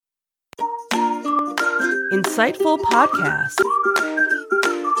Insightful podcast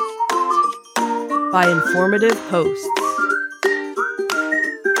by informative hosts.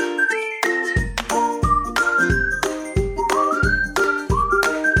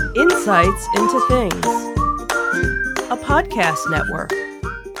 Insights into Things, a podcast network.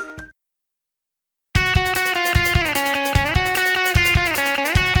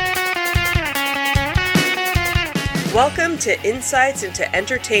 Welcome to Insights into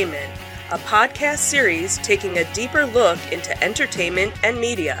Entertainment, a podcast series taking a deeper look into entertainment and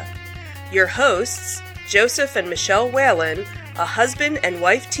media. Your hosts, Joseph and Michelle Whalen, a husband and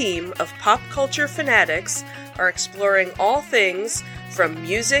wife team of pop culture fanatics, are exploring all things from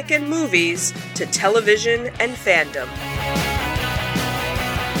music and movies to television and fandom.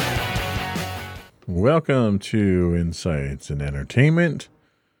 Welcome to Insights in Entertainment.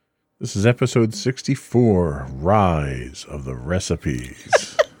 This is episode 64, Rise of the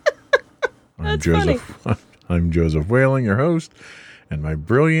Recipes. I'm Joseph Whalen, your host, and my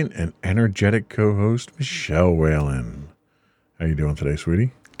brilliant and energetic co-host, Michelle Whalen. How you doing today,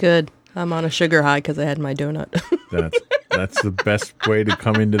 sweetie? Good. I'm on a sugar high because I had my donut. That's the best way to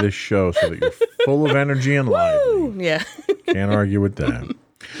come into this show, so that you're full of energy and lively. Yeah. Can't argue with that.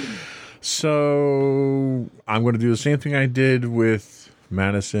 So I'm going to do the same thing I did with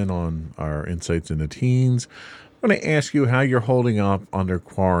Madison on our Insights into Teens. I'm going to ask you how you're holding up under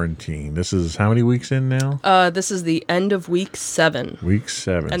quarantine. This is how many weeks in now? This is the end of week 7. Week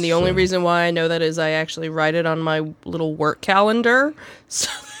 7. And the only reason why I know that is I actually write it on my little work calendar so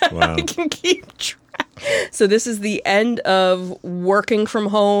that I can keep track. So this is the end of working from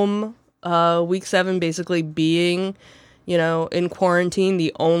home, week 7 basically being, in quarantine.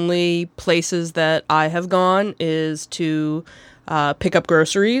 The only places that I have gone is to pick up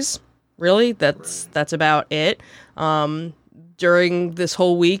groceries. Really, that's about it. During this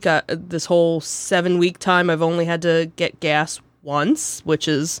whole week, this whole 7-week time, I've only had to get gas once, which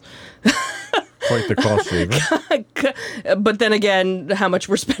is quite the cost saver. But then again, how much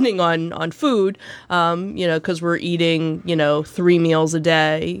we're spending on food, because we're eating, 3 meals a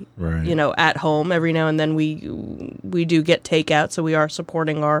day, right. At home. Every now and then we do get takeout, so we are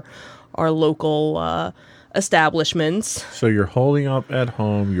supporting our local establishments. So you're holding up at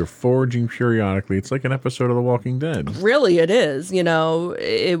home, you're foraging periodically. It's like an episode of The Walking Dead. Really, it is.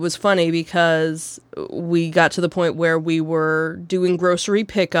 It was funny because we got to the point where we were doing grocery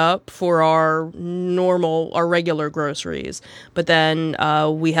pickup for our regular groceries. But then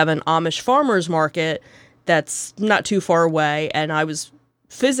we have an Amish farmers market that's not too far away, and I was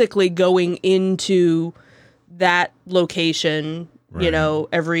physically going into that location,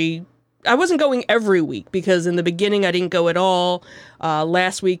 right. I wasn't going every week because in the beginning I didn't go at all.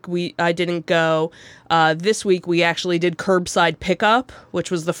 Last week I didn't go. This week we actually did curbside pickup,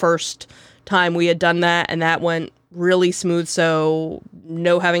 which was the first time we had done that, and that went really smooth, so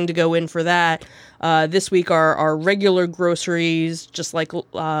no having to go in for that. This week our regular groceries, just like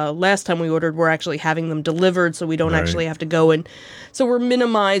last time we ordered, we're actually having them delivered, so we don't actually have to go in. So we're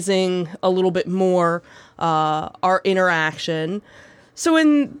minimizing a little bit more our interaction. So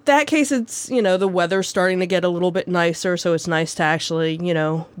in that case, it's, the weather's starting to get a little bit nicer, so it's nice to actually,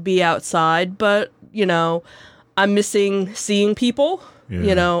 be outside. But, I'm missing seeing people,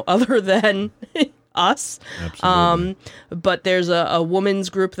 other than us. Absolutely. But there's a women's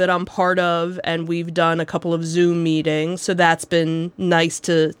group that I'm part of, and we've done a couple of Zoom meetings, so that's been nice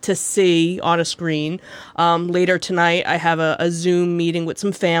to see on a screen. Later tonight, I have a Zoom meeting with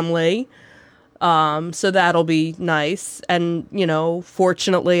some family. So that'll be nice. And,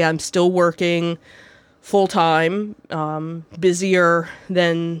 fortunately, I'm still working full time, busier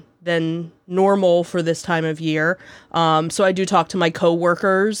than normal for this time of year. So I do talk to my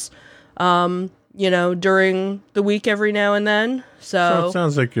coworkers, during the week every now and then. So it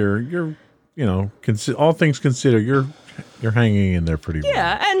sounds like you're all things considered, you're hanging in there pretty well.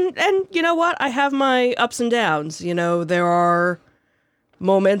 Yeah. And you know what? I have my ups and downs. There are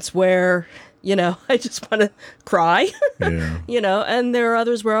moments where, I just want to cry, yeah. And there are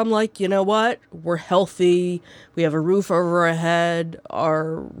others where I'm like, you know what? We're healthy. We have a roof over our head.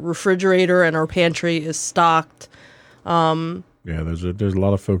 Our refrigerator and our pantry is stocked. Yeah, there's a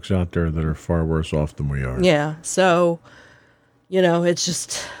lot of folks out there that are far worse off than we are. Yeah. So, it's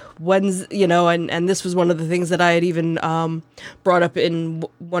just and this was one of the things that I had even brought up in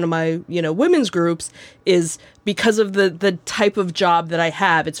one of my, women's groups, is because of the type of job that I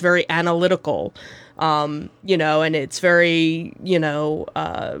have, it's very analytical, and it's very,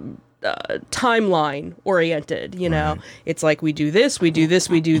 timeline oriented, Right. It's like we do this, we do this,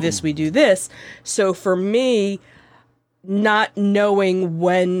 we do this, we do this. So for me, not knowing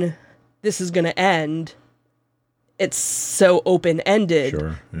when this is going to end it's so open-ended.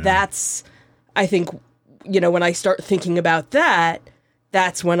 Sure, yeah. That's, I think, when I start thinking about that,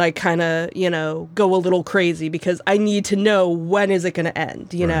 that's when I kind of, go a little crazy because I need to know when is it going to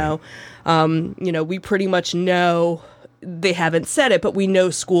end, you know? We pretty much know, they haven't said it, but we know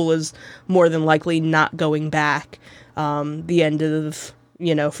school is more than likely not going back the end of,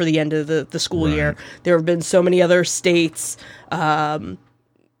 for the end of the school year. There have been so many other states that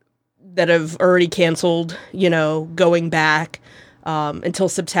have already canceled, going back until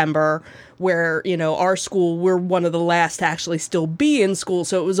September, where, our school, we're one of the last to actually still be in school.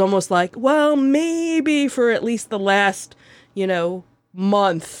 So it was almost like, well, maybe for at least the last,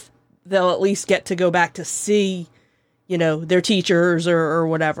 month, they'll at least get to go back to see, their teachers or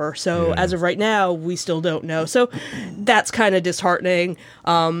whatever. So as of right now, we still don't know. So that's kind of disheartening.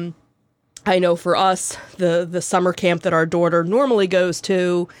 I know for us, the summer camp that our daughter normally goes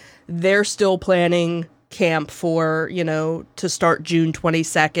to, they're still planning camp for, to start June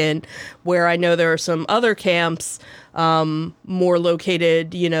 22nd, where I know there are some other camps more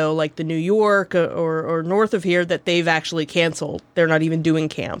located, like the New York or north of here, that they've actually canceled. They're not even doing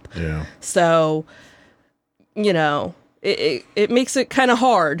camp. Yeah. So, it makes it kind of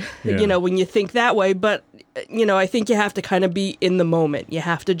hard, when you think that way. But, I think you have to kind of be in the moment. You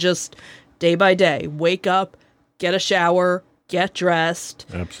have to just day by day, wake up, get a shower, get dressed,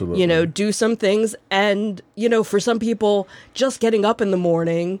 absolutely, do some things. And, for some people, just getting up in the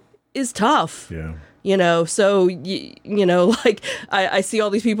morning is tough. Yeah. So, like I see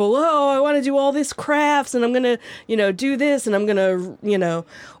all these people, I want to do all this crafts and I'm going to, do this and I'm going to,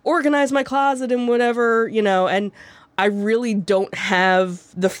 organize my closet and whatever, and I really don't have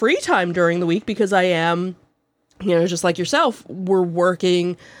the free time during the week because I am, just like yourself, we're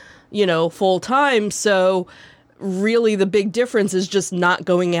working, full time. So really the big difference is just not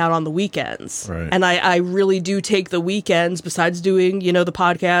going out on the weekends. Right. And I really do take the weekends, besides doing, the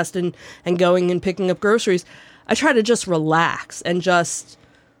podcast and going and picking up groceries. I try to just relax and just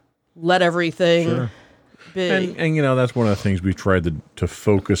let everything be. And that's one of the things we tried to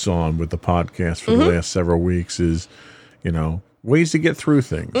focus on with the podcast for the last several weeks is, ways to get through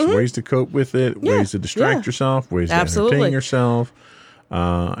things, ways to cope with it, ways to distract yourself, ways to entertain yourself.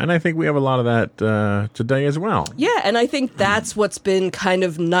 And I think we have a lot of that today as well. Yeah, and I think that's what's been kind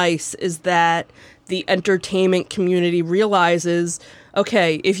of nice is that the entertainment community realizes,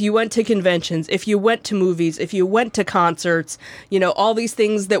 okay, if you went to conventions, if you went to movies, if you went to concerts, all these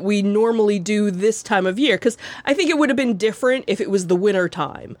things that we normally do this time of year. Because I think it would have been different if it was the winter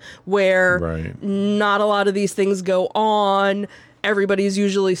time, where not a lot of these things go on. Everybody's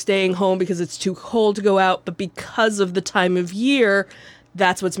usually staying home because it's too cold to go out. But because of the time of year,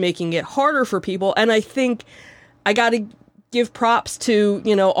 that's what's making it harder for people. And I think I got to give props to,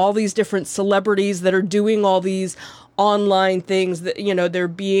 all these different celebrities that are doing all these online things that, they're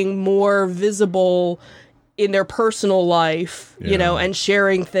being more visible in their personal life, and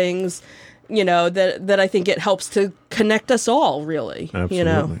sharing things, that I think it helps to connect us all, really.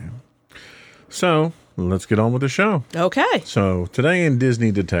 Absolutely. So let's get on with the show. Okay. So today in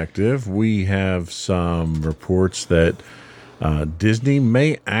Disney Detective, we have some reports that Disney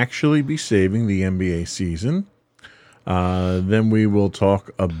may actually be saving the NBA season. Then we will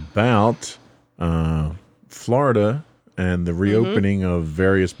talk about Florida and the reopening of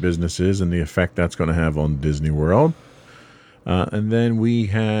various businesses and the effect that's going to have on Disney World. And then we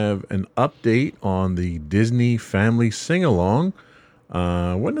have an update on the Disney Family Sing-Along.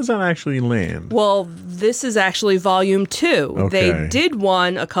 When does that actually land? Well, this is actually volume 2. Okay. They did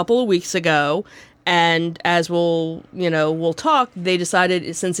one a couple of weeks ago. And as we'll talk, they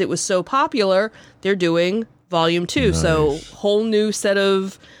decided since it was so popular, they're doing volume 2. Nice. So whole new set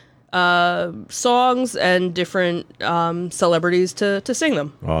of songs and different celebrities to sing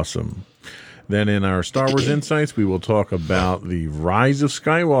them. Awesome. Then in our Star Wars Insights, we will talk about the Rise of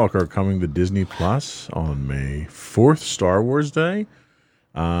Skywalker coming to Disney Plus on May 4th, Star Wars Day.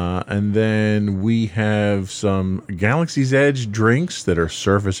 And then we have some Galaxy's Edge drinks that are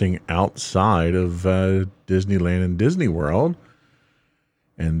surfacing outside of Disneyland and Disney World.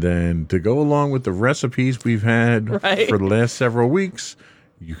 And then to go along with the recipes we've had for the last several weeks,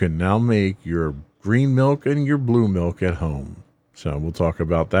 you can now make your green milk and your blue milk at home. So we'll talk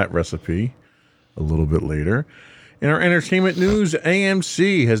about that recipe a little bit later. In our entertainment news,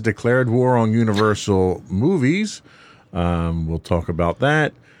 AMC has declared war on Universal Movies. We'll talk about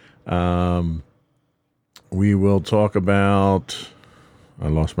that. We will talk about... I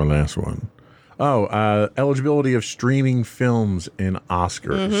lost my last one. Eligibility of streaming films in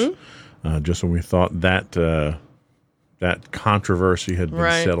Oscars. Just when we thought that that controversy had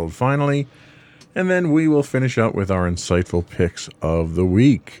been settled finally, And then we will finish up with our insightful picks of the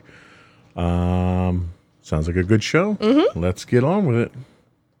week. Sounds like a good show. Mm-hmm. Let's get on with it.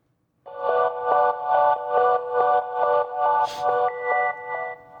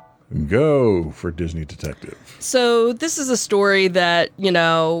 Go for Disney Detective. So this is a story that,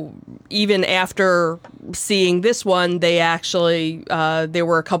 even after seeing this one, they actually, there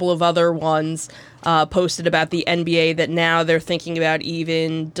were a couple of other ones posted about the NBA that now they're thinking about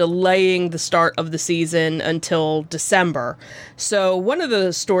even delaying the start of the season until December. So one of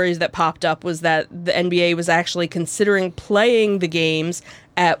the stories that popped up was that the NBA was actually considering playing the games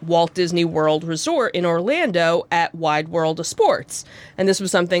at Walt Disney World Resort in Orlando at Wide World of Sports. And this was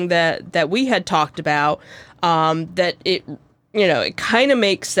something that we had talked about, that it kind of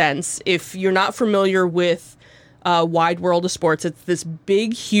makes sense. If you're not familiar with Wide World of Sports, it's this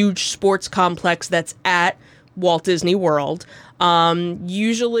big, huge sports complex that's at Walt Disney World.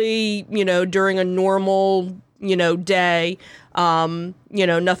 Usually, during a normal, day,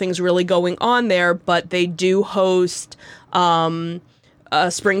 nothing's really going on there, but they do host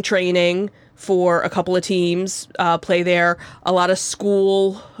spring training for a couple of teams, play there. A lot of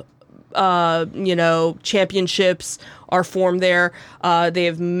school, championships are formed there. They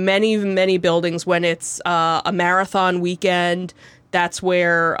have many, many buildings. When it's a marathon weekend, that's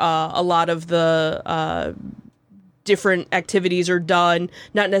where a lot of the different activities are done.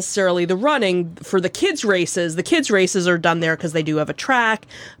 Not necessarily the running for the kids' races. The kids' races are done there because they do have a track.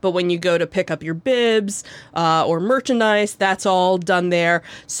 But when you go to pick up your bibs or merchandise, that's all done there.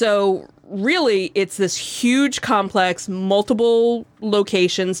 So really, it's this huge complex, multiple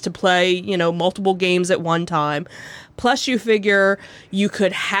locations to play, multiple games at one time. Plus, you figure you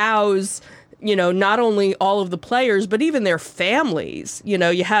could house, not only all of the players, but even their families.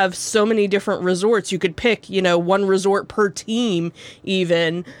 You have so many different resorts. You could pick, one resort per team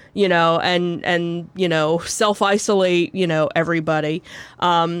even, and self-isolate, everybody.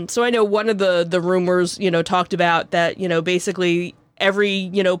 So I know one of the rumors, talked about that, basically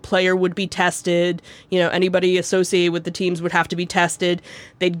every, player would be tested. Anybody associated with the teams would have to be tested.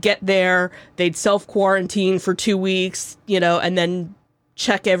 They'd get there, they'd self-quarantine for 2 weeks, and then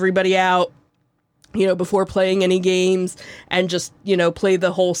check everybody out, before playing any games, and just, play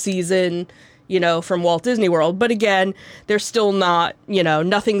the whole season, from Walt Disney World. But again, they're still not,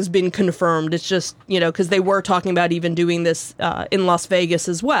 nothing's been confirmed. It's just, because they were talking about even doing this in Las Vegas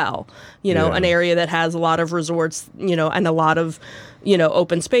as well, an area that has a lot of resorts, and a lot of,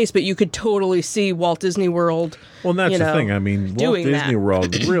 open space. But you could totally see Walt Disney World. Well, that's the thing. I mean, Walt Disney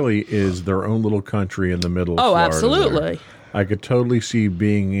World really is their own little country in the middle of Florida. Oh, absolutely. There. I could totally see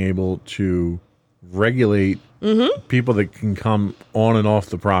being able to regulate people that can come on and off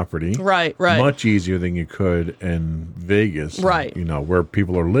the property. Right. Much easier than you could in Vegas. Right. Where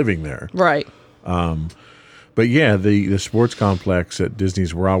people are living there. Right. But yeah, the sports complex at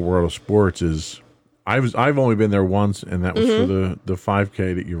Disney's World of Sports is, I've only been there once, and that was for the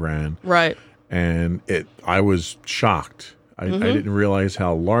 5K that you ran. Right. And I was shocked. I didn't realize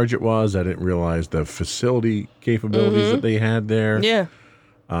how large it was. I didn't realize the facility capabilities that they had there. Yeah.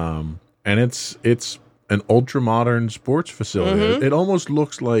 And it's an ultra-modern sports facility. It almost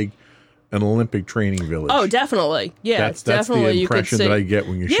looks like an Olympic training village. Oh, definitely. Yeah, that's definitely the impression that I get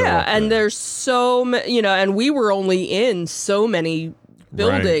when you show up. Yeah, and there's so many, and we were only in so many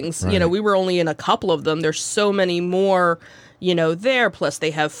buildings. Right. We were only in a couple of them. There's so many more, there. Plus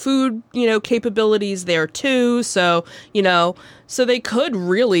they have food, capabilities there too. So, so they could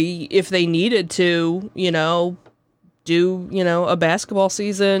really, if they needed to, do a basketball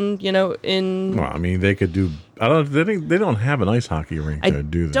season in. Well, I mean, they could do. They don't have an ice hockey rink there,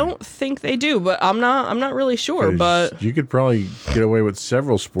 do they? I don't think they do, but I'm not really sure. But you could probably get away with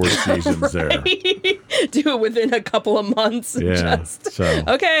several sports seasons there. Do it within a couple of months. Yeah.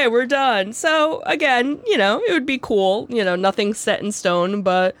 Okay, we're done. So again, it would be cool. Nothing's set in stone,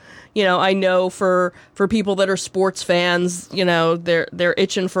 but. I know for people that are sports fans, they're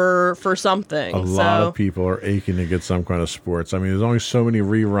itching for something. A lot of people are aching to get some kind of sports. I mean, there's only so many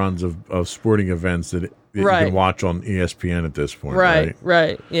reruns of sporting events that you can watch on ESPN at this point.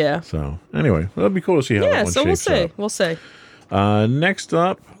 Right, yeah. So anyway, it'll be cool to see how that one shapes up. We'll see. Next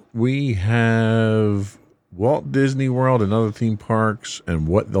up, we have Walt Disney World and other theme parks, and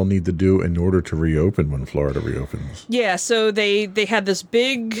what they'll need to do in order to reopen when Florida reopens. Yeah, so they had this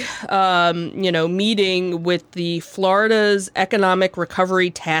big, meeting with the Florida's Economic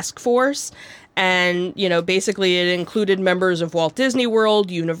Recovery Task Force, and, basically it included members of Walt Disney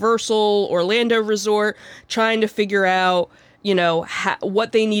World, Universal, Orlando Resort, trying to figure out,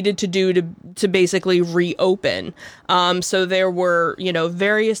 what they needed to do to basically reopen. So there were,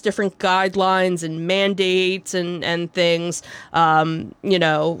 various different guidelines and mandates and things,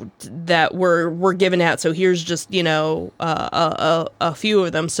 that were given out. So here's just, a few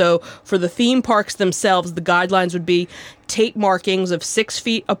of them. So for the theme parks themselves, the guidelines would be tape markings of 6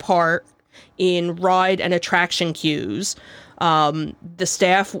 feet apart in ride and attraction queues. The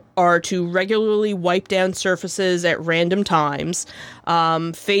staff are to regularly wipe down surfaces at random times.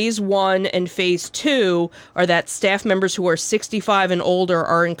 Phase 1 and Phase 2 are that staff members who are 65 and older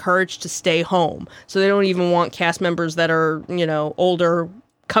are encouraged to stay home. So they don't even want cast members that are, older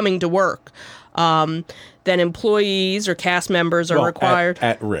coming to work. Then employees or cast members are required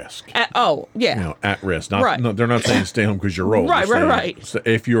at risk. At risk. Right. They're not saying stay home because you're old. Right. So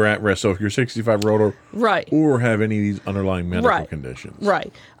if you're at risk, so if you're 65 or older, right, or have any of these underlying medical conditions,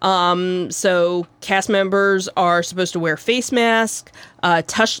 right. So cast members are supposed to wear face masks,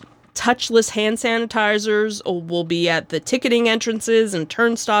 touchless hand sanitizers will be at the ticketing entrances and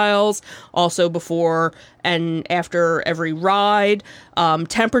turnstiles, also before and after every ride.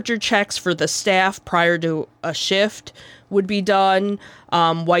 Temperature checks for the staff prior to a shift would be done.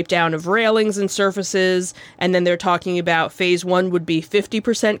 Wipe down of railings and surfaces. And then they're talking about Phase 1 would be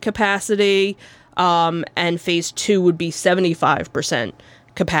 50% capacity, and Phase 2 would be 75%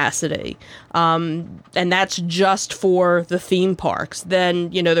 capacity. And that's just for the theme parks.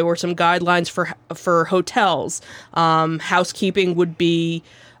 Then, there were some guidelines for hotels. Housekeeping would be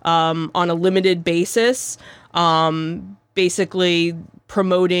on a limited basis, basically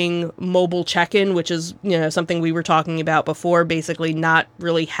promoting mobile check-in, which is, something we were talking about before, basically not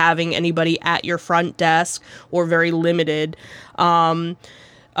really having anybody at your front desk or very limited.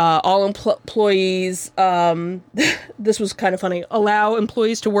 All employees, this was kind of funny, allow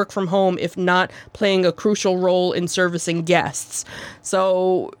employees to work from home if not playing a crucial role in servicing guests.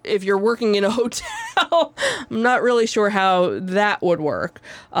 So if you're working in a hotel, I'm not really sure how that would work.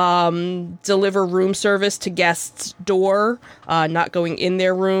 Deliver room service to guests' door, not going in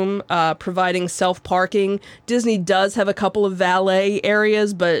their room, providing self-parking. Disney does have a couple of valet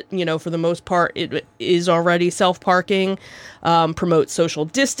areas, but, for the most part, it is already self-parking. Promote social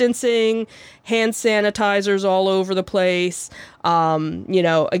distancing, hand sanitizers all over the place.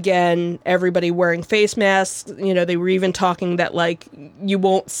 Again, everybody wearing face masks. They were even talking that, you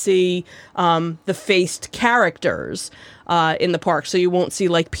won't see the faced characters in the park. So you won't see,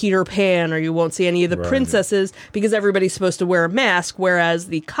 Peter Pan, or you won't see any of the princesses, because everybody's supposed to wear a mask, whereas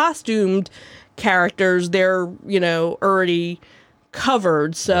the costumed characters, they're, already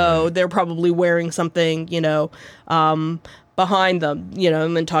covered. So they're probably wearing something, behind them,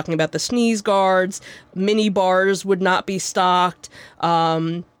 and then talking about the sneeze guards. Mini bars would not be stocked.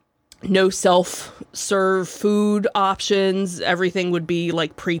 No self-serve food options. Everything would be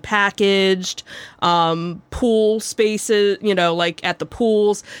pre-packaged. Pool spaces, at the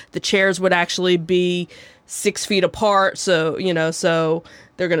pools, the chairs would actually be 6 feet apart. So, so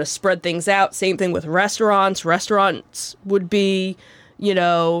they're going to spread things out. Same thing with restaurants. Restaurants would be,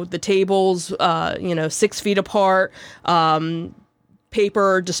 the tables, 6 feet apart,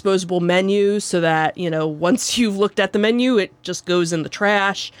 paper disposable menus so that, once you've looked at the menu, it just goes in the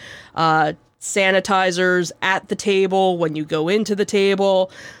trash, sanitizers at the table when you go into the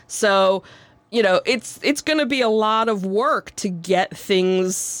table. So, it's going to be a lot of work to get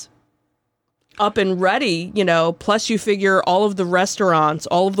things up and ready, plus you figure all of the restaurants,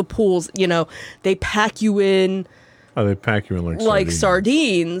 all of the pools, they pack you in. Oh, they pack you in like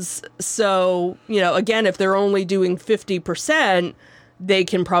sardines. So, again, if they're only doing 50%, they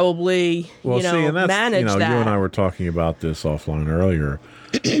can probably, manage that. You and I were talking about this offline earlier.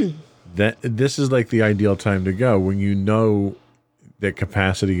 That this is the ideal time to go when you know that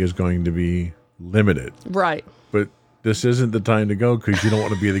capacity is going to be limited. Right. But this isn't the time to go because you don't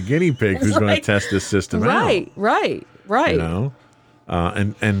want to be the guinea pig who's going to test this system out. Right.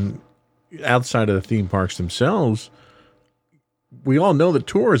 And outside of the theme parks themselves, we all know that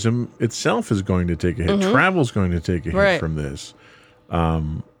tourism itself is going to take a hit. Mm-hmm. Travel is going to take a hit from this.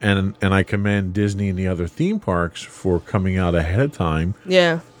 And I commend Disney and the other theme parks for coming out ahead of time.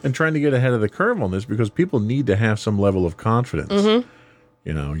 Yeah. And trying to get ahead of the curve on this, because people need to have some level of confidence. Mm-hmm.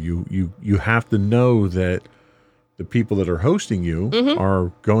 You have to know that the people that are hosting you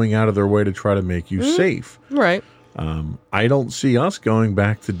are going out of their way to try to make you safe. Right. I don't see us going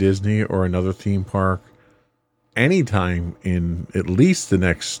back to Disney or another theme park anytime in at least the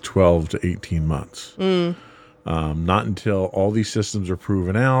next 12 to 18 months. Not until all these systems are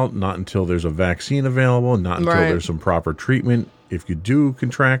proven out, not until there's a vaccine available, not until there's some proper treatment if you do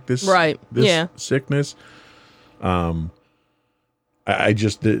contract this sickness. I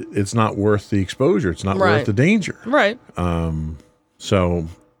just, it's not worth the exposure. It's not worth the danger. Right. So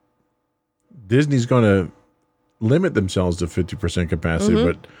Disney's going to limit themselves to 50% capacity,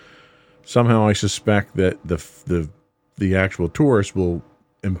 but somehow I suspect that the actual tourists will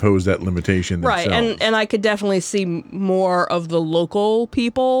impose that limitation themselves. Right, and I could definitely see more of the local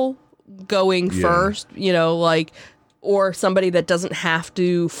people going first, or somebody that doesn't have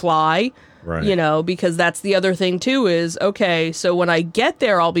to fly. Right. Because that's the other thing too is, okay, so when I get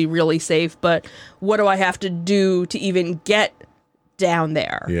there, I'll be really safe, but what do I have to do to even get down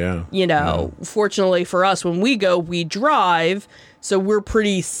there? Yeah. Fortunately for us, when we go, we drive, so we're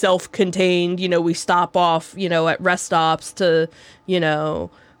pretty self-contained. We stop off, at rest stops to,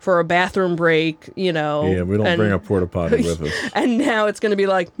 for a bathroom break, Yeah, we don't bring a porta potty with us. And now it's going to be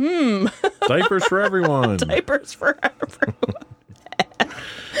like, Diapers for everyone. Diapers for everyone.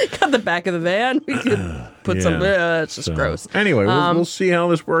 Got the back of the van. We could put some. It's just gross. Anyway, we'll see how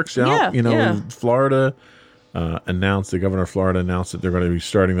this works out. Florida the governor of Florida announced that they're going to be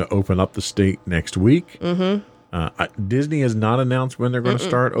starting to open up the state next week. Disney has not announced when they're going to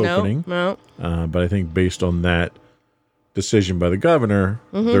start opening. No. But I think based on that decision by the governor,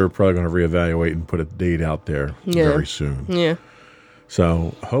 they're probably going to reevaluate and put a date out there very soon. Yeah.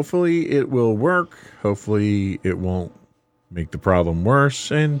 So hopefully it will work. Hopefully it won't make the problem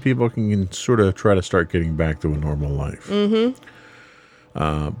worse, and people can sort of try to start getting back to a normal life.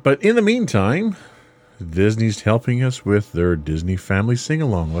 But in the meantime, Disney's helping us with their Disney Family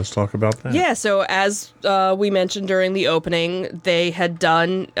Sing-Along. Let's talk about that. Yeah, so as we mentioned during the opening, they had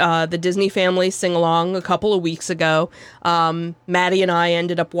done the Disney Family Sing-Along a couple of weeks ago. Maddie and I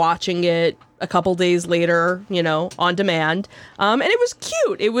ended up watching it a couple days later, on demand. And it was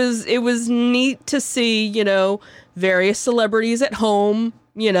cute. It was neat to see, various celebrities at home,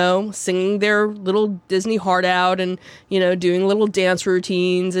 singing their little Disney heart out and, doing little dance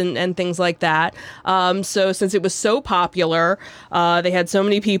routines and things like that. So since it was so popular, they had so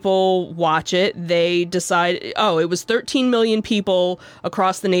many people watch it, they decided, it was 13 million people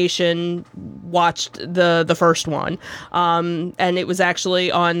across the nation watched the first one. And it was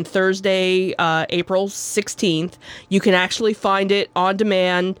actually on Thursday, April 16th. You can actually find it on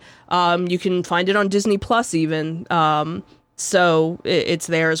demand. You can find it on Disney Plus even. So it's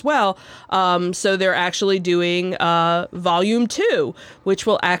there as well. So they're actually doing Volume 2, which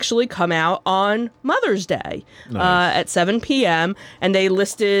will actually come out on Mother's Day at 7 p.m. And they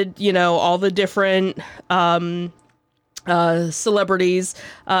listed, all the different celebrities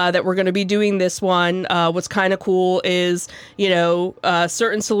that were going to be doing this one. What's kind of cool is,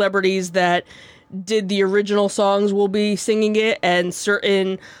 certain celebrities that did the original songs will be singing it, and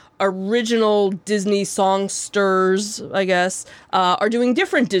certain original Disney songsters, I guess, are doing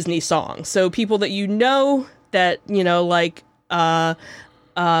different Disney songs. So people that that, like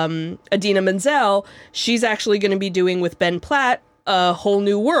Idina Menzel, she's actually going to be doing with Ben Platt A Whole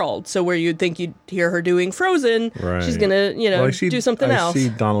New World. So where you'd think you'd hear her doing Frozen, she's going to do something else. I see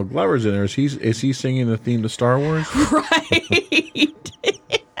Donald Glover's in there. Is he singing the theme to Star Wars? Right.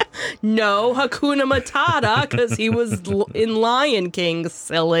 No, Hakuna Matata, because he was in Lion King,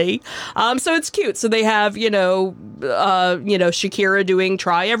 silly. So it's cute. So they have, Shakira doing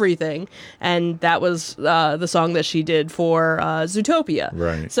Try Everything. And that was the song that she did for Zootopia.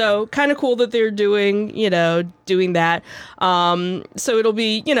 Right. So kind of cool that they're doing that. So it'll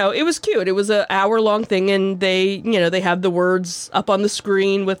be, it was cute. It was an hour-long thing, and they have the words up on the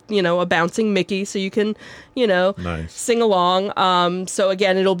screen with, a bouncing Mickey, so you can, nice. Sing along. So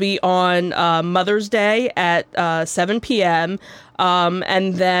again, it'll be on Mother's Day at 7 p.m.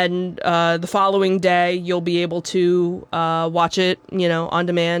 And then the following day, you'll be able to watch it, on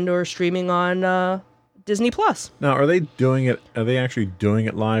demand or streaming on Disney Plus. Now, are they actually doing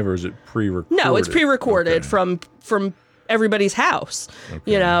it live, or is it pre-recorded? No, it's pre-recorded from everybody's house. Okay.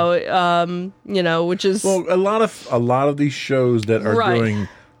 Which is a lot of these shows that are doing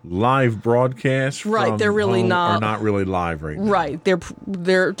live broadcasts they're really are not really live right now. Right.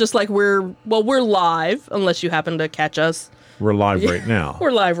 They're just like we're live, unless you happen to catch us. We're live right now. We're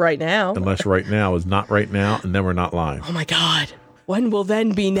live right now. Unless right now is not right now, and then we're not live. Oh my God. When will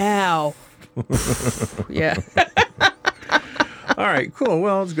then be now? Yeah. All right, cool.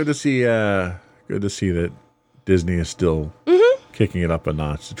 Well, it's good to see that Disney is still kicking it up a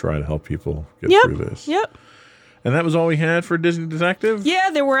notch to try to help people get through this. Yep. And that was all we had for Disney Detective? Yeah,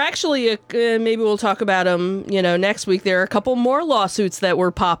 there were actually, maybe we'll talk about them, next week. There are a couple more lawsuits that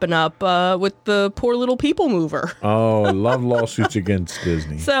were popping up with the Poor Little People Mover. Oh, I love lawsuits against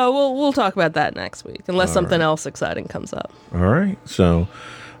Disney. So we'll talk about that next week, unless something else exciting comes up. All right. So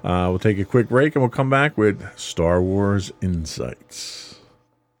We'll take a quick break and we'll come back with Star Wars Insights.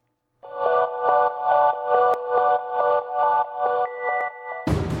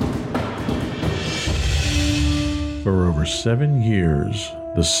 For over 7 years,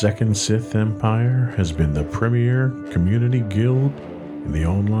 the Second Sith Empire has been the premier community guild in the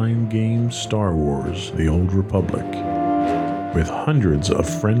online game Star Wars: The Old Republic. With hundreds of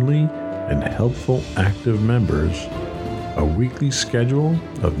friendly and helpful active members, a weekly schedule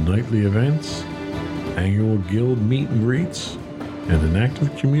of nightly events, annual guild meet and greets, and an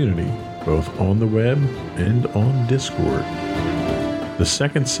active community both on the web and on Discord. The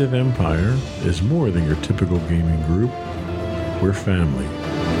Second Sith Empire is more than your typical gaming group. We're family.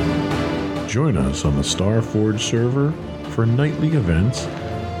 Join us on the Starforge server for nightly events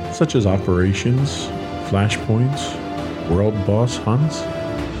such as operations, flashpoints, world boss hunts,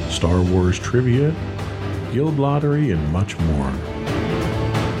 Star Wars trivia, guild lottery, and much more.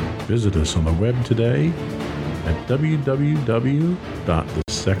 Visit us on the web today at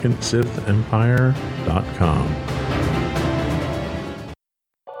www.thesecondsithempire.com.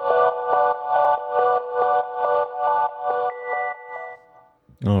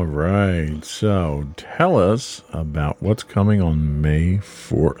 All right, so tell us about what's coming on May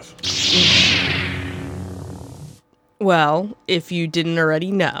 4th. Well, if you didn't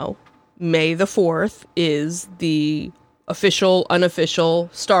already know, May the 4th is the official, unofficial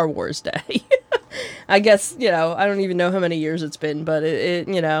Star Wars Day. I guess, I don't even know how many years it's been, but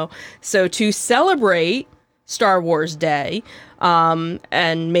so to celebrate Star Wars Day,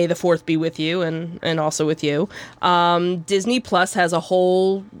 and May the 4th be with you and also with you. Disney Plus has a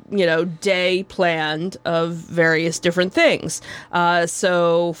whole, day planned of various different things.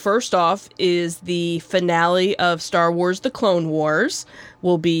 So first off is the finale of Star Wars: The Clone Wars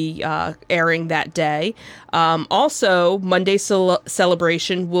will be airing that day. Also, Monday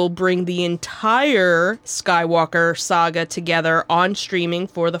Celebration will bring the entire Skywalker saga together on streaming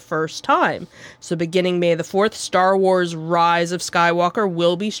for the first time. So beginning May the 4th, Star Wars Rise of Skywalker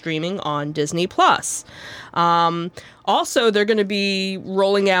will be streaming on Disney Plus. Also, they're going to be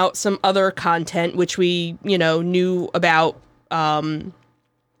rolling out some other content, which we, knew about,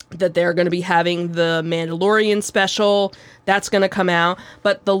 that they're going to be having the Mandalorian special. That's going to come out.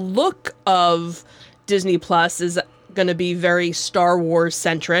 But the look of Disney Plus is going to be very Star Wars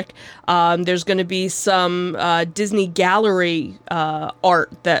centric. There's going to be some Disney Gallery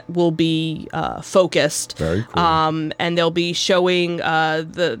art that will be focused. Very cool. And they'll be showing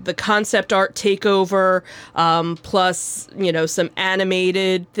the concept art takeover, plus some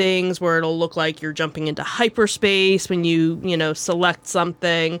animated things where it'll look like you're jumping into hyperspace when you select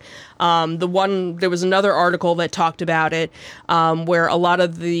something. There was another article that talked about it, where a lot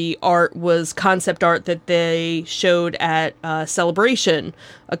of the art was concept art that they showed at Celebration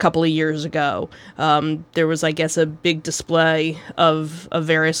a couple of years ago. There was, I guess, a big display of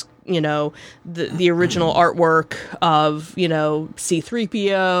various, the original artwork of,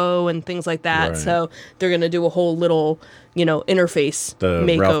 C-3PO and things like that. Right. So they're going to do a whole little, interface The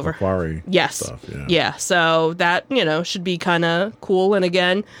makeover. Ralph McQuarrie Yes. stuff. Yeah. So that, should be kind of cool. And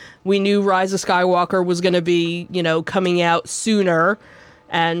again, we knew Rise of Skywalker was going to be, coming out sooner.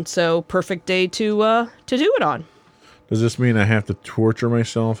 And so perfect day to do it on. Does this mean I have to torture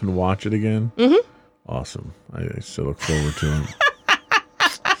myself and watch it again? Mm-hmm. Awesome. I still look forward to it.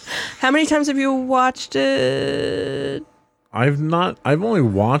 How many times have you watched it? I've only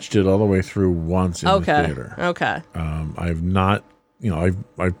watched it all the way through once in the theater. Okay. I've not,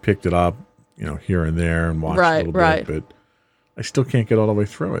 I've picked it up, here and there and watched a little bit, but I still can't get all the way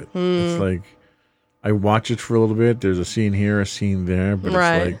through it. It's like, I watch it for a little bit. There's a scene here, a scene there, but it's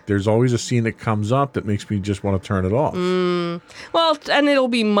like there's always a scene that comes up that makes me just want to turn it off. Well, and it'll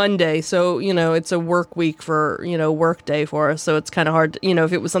be Monday, so it's a work week for work day for us. So it's kind of hard.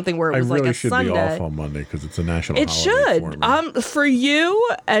 If it was something where it was like a Sunday, I really should be off on Monday because it's a national. It holiday should for you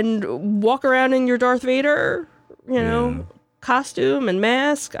and walk around in your Darth Vader, costume and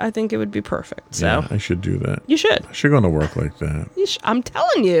mask. I think it would be perfect. So yeah, I should do that. You should. I should go to work like that. I'm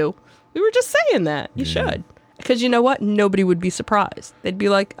telling you. We were just saying that. You should. Because you know what? Nobody would be surprised. They'd be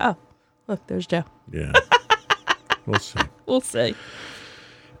like, oh, look, there's Joe. Yeah. We'll see. We'll see.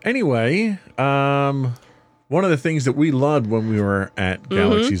 Anyway, one of the things that we loved when we were at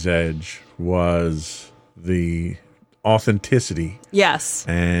Galaxy's Edge was the authenticity. Yes.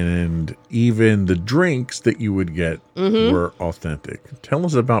 And even the drinks that you would get were authentic. Tell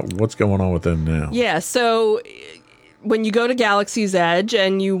us about what's going on with them now. Yeah, so when you go to Galaxy's Edge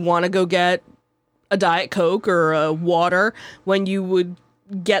and you want to go get a Diet Coke or a water, when you would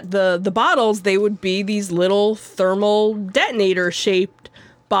get the bottles, they would be these little thermal detonator shaped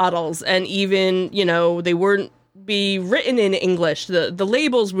bottles, and even, they wouldn't be written in English. The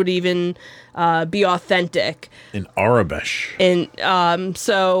labels would even be authentic. In Arabic. And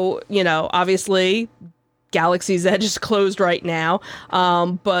so, obviously, Galaxy's Edge is closed right now,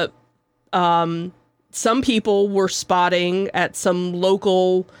 but some people were spotting at some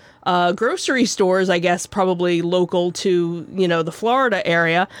local grocery stores, I guess probably local to, the Florida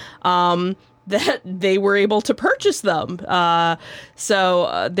area, that they were able to purchase them.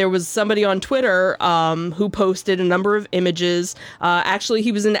 So there was somebody on Twitter who posted a number of images. Actually,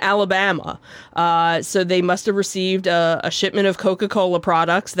 he was in Alabama. So they must have received a shipment of Coca-Cola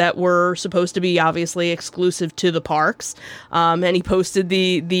products that were supposed to be obviously exclusive to the parks. And he posted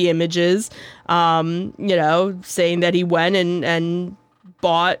the images, saying that he went and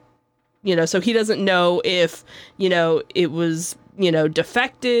bought, so he doesn't know if, it was,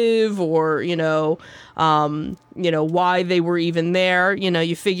 defective or, why they were even there.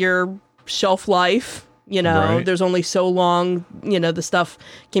 You figure shelf life, Right. There's only so long, the stuff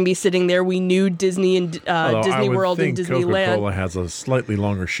can be sitting there. We knew Disney and Disney World and Disneyland. Coca-Cola has a slightly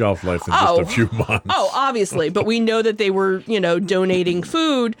longer shelf life than just a few months. Oh, obviously. But we know that they were, donating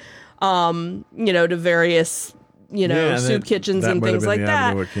food, to various soup kitchens and things like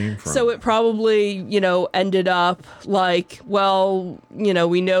that. So it probably, ended up like, well,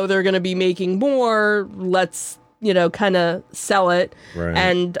 we know they're going to be making more. Let's, kind of sell it. Right.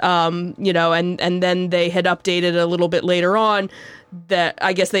 And, and then they had updated a little bit later on that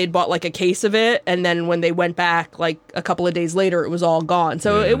I guess they had bought like a case of it. And then when they went back, like a couple of days later, it was all gone.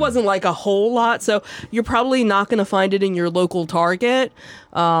 So it wasn't like a whole lot. So you're probably not going to find it in your local Target.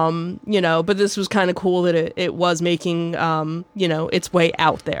 But this was kind of cool that it was making, its way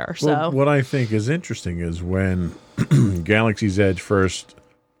out there. So well, what I think is interesting is when Galaxy's Edge first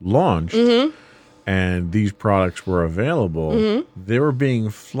launched and these products were available, they were being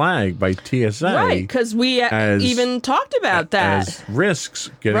flagged by TSA. Right, because we even talked about that. As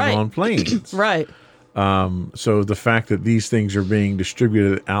risks getting on planes. Right. So the fact that these things are being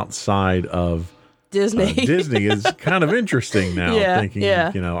distributed outside of Disney is kind of interesting now. Thinking,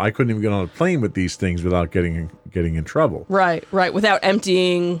 I couldn't even get on a plane with these things without getting in trouble. Right, without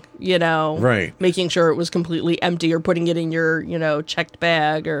emptying, right, making sure it was completely empty or putting it in your, checked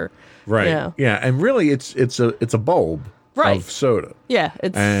bag or right, and really it's a bulb of soda. Yeah,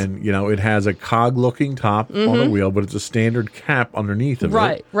 and it has a cog looking top on the wheel, but it's a standard cap underneath of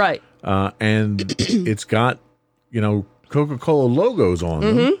it. Right. And it's got Coca-Cola logos on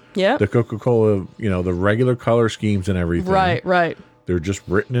them. Yeah. The Coca-Cola, the regular color schemes and everything. Right. They're just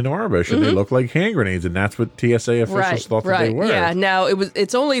written in Arabic and they look like hand grenades, and that's what TSA officials thought that they were. Yeah. Now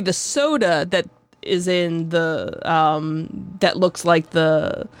it's only the soda that is in the that looks like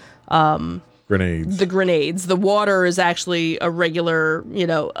the grenades. The grenades. The water is actually a regular,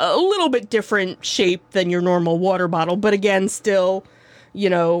 a little bit different shape than your normal water bottle, but again, still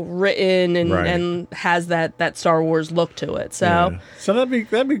written and has that Star Wars look to it. So that'd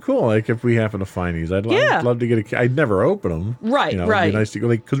be cool. Like if we happen to find these, I'd love to get I'd never open them. Right. It'd be nice to go,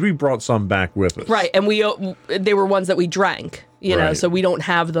 because we brought some back with us. Right, and they were ones that we drank. So we don't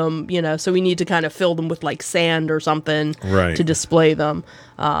have them. So we need to kind of fill them with like sand or something to display them.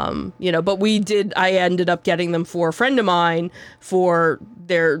 But we did. I ended up getting them for a friend of mine for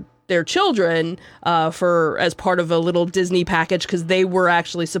their children for as part of a little Disney package, because they were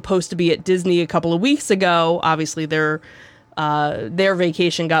actually supposed to be at Disney a couple of weeks ago. Obviously, their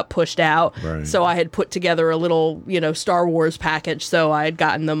vacation got pushed out, so I had put together a little Star Wars package. So I had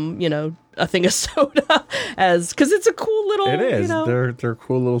gotten them a thing of soda because it's a cool little. It is. They're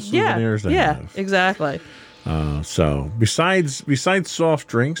cool little souvenirs. Yeah, exactly. So besides soft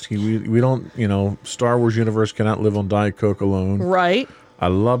drinks, we don't Star Wars universe cannot live on Diet Coke alone. Right. I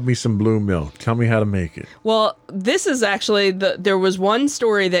love me some blue milk. Tell me how to make it. Well, this is actually there was one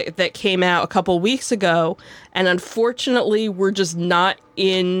story that came out a couple weeks ago, and unfortunately, we're just not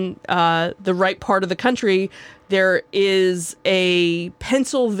in the right part of the country. There is a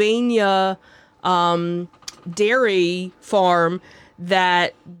Pennsylvania dairy farm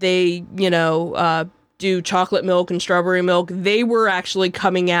that they, do chocolate milk and strawberry milk. They were actually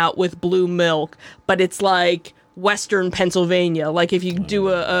coming out with blue milk, but it's like Western Pennsylvania. Like if you do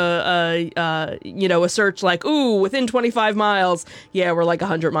a search like, within 25 miles, we're like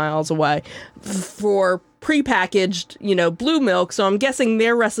 100 miles away for prepackaged, blue milk. So I'm guessing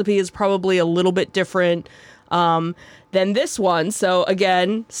their recipe is probably a little bit different than this one. So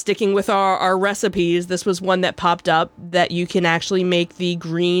again, sticking with our recipes, this was one that popped up that you can actually make the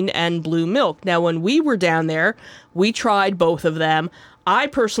green and blue milk. Now, when we were down there, we tried both of them. I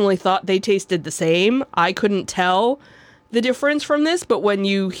personally thought they tasted the same. I couldn't tell the difference from this, but when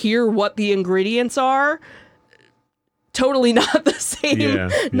you hear what the ingredients are, totally not the same,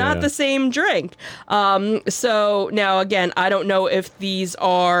 the same drink. So now again, I don't know if these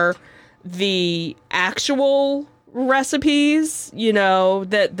are the actual recipes,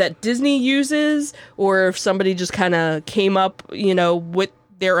 that Disney uses, or if somebody just kind of came up, with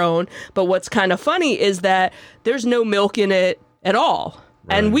their own. But what's kind of funny is that there's no milk in it at all.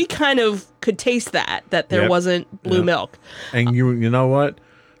 Right. And we kind of could taste that there wasn't blue milk. And you know what?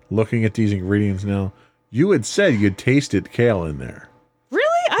 Looking at these ingredients now, you had said you'd tasted kale in there.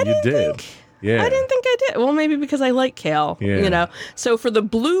 Really? I didn't think I did. Well, maybe because I like kale, So for the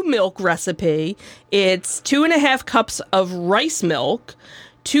blue milk recipe, it's 2.5 cups of rice milk,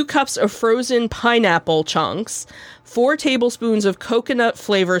 2 cups of frozen pineapple chunks, 4 tablespoons of coconut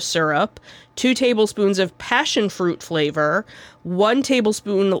flavor syrup, 2 tablespoons of passion fruit flavor, 1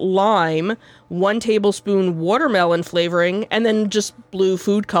 tablespoon lime, 1 tablespoon watermelon flavoring, and then just blue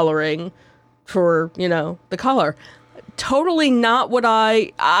food coloring for, the color. Totally not what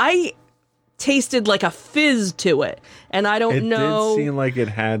I tasted like a fizz to it. And I don't know. It did seem like it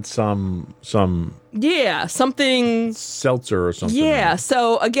had some something seltzer or something. Yeah.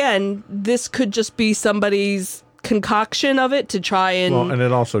 So again, this could just be somebody's concoction of it to try and... Well, and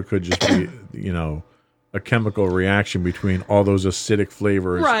it also could just be, a chemical reaction between all those acidic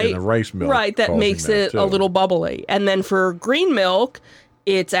flavors in the rice milk. Right, that makes it a little bubbly. And then for green milk,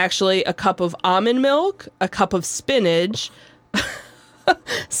 it's actually a cup of almond milk, a cup of spinach,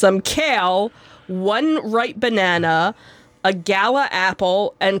 some kale, 1 ripe banana, a gala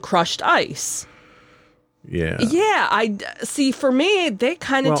apple, and crushed ice. Yeah. Yeah, I see. For me, they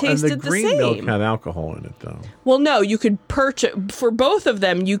kind of tasted the same. And the green milk had alcohol in it, though. Well, no, you could purchase for both of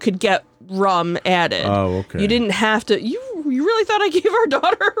them. You could get rum added. Oh, okay. You didn't have to. You really thought I gave our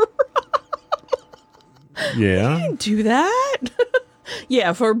daughter rum? Yeah. I didn't do that.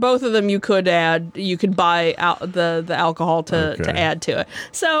 Yeah, for both of them, you could buy out the alcohol to add to it.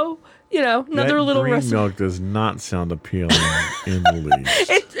 So, another little green recipe. Milk does not sound appealing in the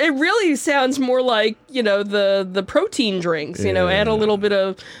least. It really sounds more like, the protein drinks, add a little bit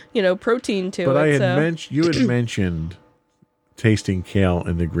of, protein to it. But you had mentioned tasting kale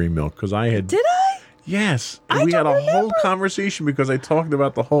in the green milk because I had. Did I? Yes. We had a whole conversation because I talked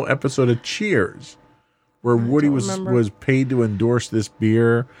about the whole episode of Cheers, where Woody was paid to endorse this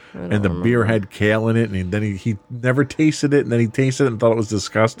beer, and the beer had kale in it, and then he never tasted it, and then he tasted it and thought it was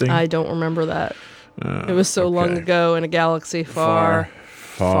disgusting. I don't remember that. It was so long ago in a galaxy far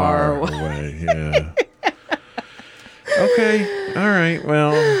away. Yeah. Okay. All right.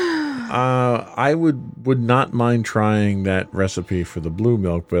 Well, I would not mind trying that recipe for the blue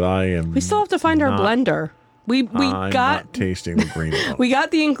milk, but I am. We still have to find our blender. I'm not tasting the green milk. We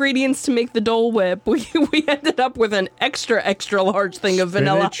got the ingredients to make the Dole Whip. We ended up with an extra large thing of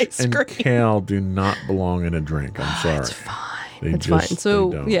vanilla ice cream. And kale do not belong in a drink. I'm sorry. It's fine. It's fine.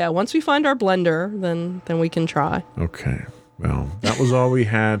 So once we find our blender, then we can try. Okay. Well, that was all we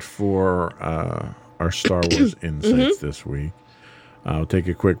had for our Star Wars Insights this week. I'll take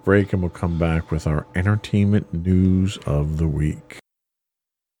a quick break and we'll come back with our entertainment news of the week.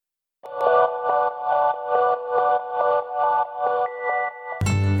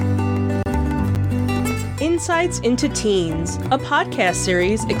 Insights into Teens, a podcast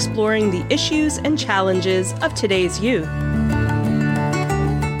series exploring the issues and challenges of today's youth.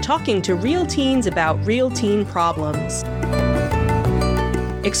 Talking to real teens about real teen problems.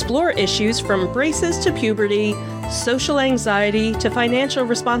 Explore issues from braces to puberty, social anxiety to financial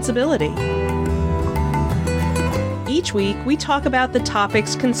responsibility. Each week, we talk about the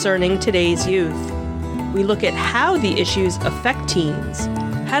topics concerning today's youth. We look at how the issues affect teens,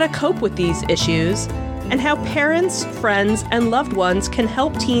 how to cope with these issues, and how parents, friends, and loved ones can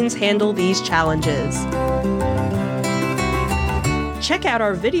help teens handle these challenges. Check out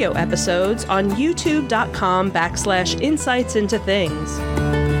our video episodes on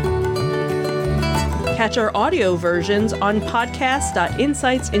youtube.com/insightsintothings. Catch our audio versions on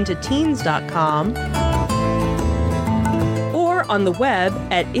podcast.insightsintoteens.com or on the web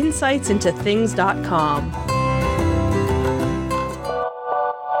at insightsintothings.com.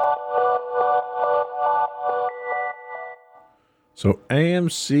 So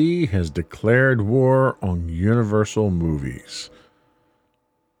AMC has declared war on Universal Movies.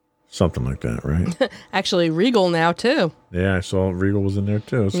 Something like that, right? Actually, Regal now, too. Yeah, I saw Regal was in there,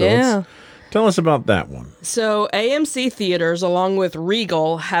 too. So tell us about that one. So AMC Theaters, along with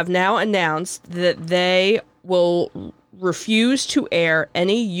Regal, have now announced that they will refuse to air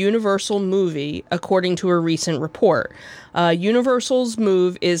any Universal movie, according to a recent report. Universal's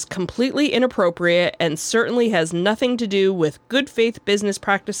move is completely inappropriate and certainly has nothing to do with good faith business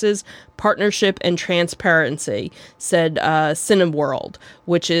practices, partnership, and transparency, said Cineworld,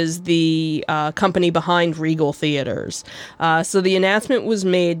 which is the company behind Regal Theaters. So the announcement was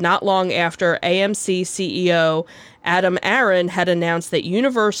made not long after AMC CEO Adam Aron had announced that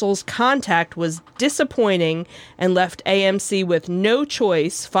Universal's contact was disappointing and left AMC with no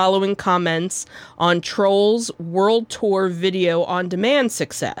choice following comments on Trolls World Tour video on demand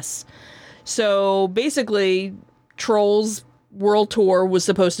success. So basically, Trolls World Tour was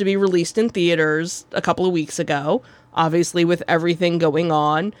supposed to be released in theaters a couple of weeks ago. Obviously, with everything going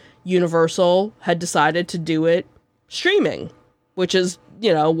on, Universal had decided to do it streaming, which is,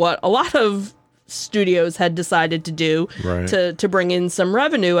 what a lot of studios had decided to do, right, to bring in some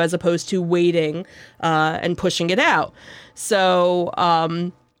revenue as opposed to waiting and pushing it out.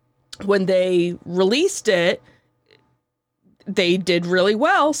 So when they released it, they did really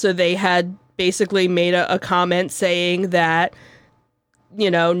well. So they had basically made a comment saying that,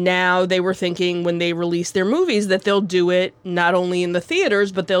 now they were thinking when they release their movies that they'll do it not only in the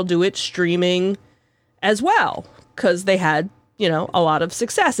theaters, but they'll do it streaming as well, because they had a lot of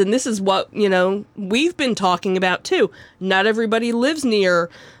success. And this is what, we've been talking about too. Not everybody lives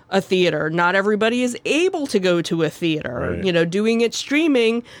near a theater. Not everybody is able to go to a theater. Right. Doing it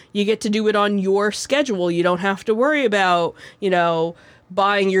streaming, you get to do it on your schedule. You don't have to worry about,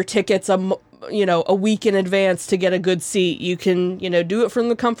 buying your tickets a week in advance to get a good seat. You can, do it from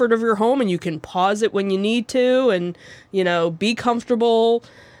the comfort of your home, and you can pause it when you need to and, be comfortable.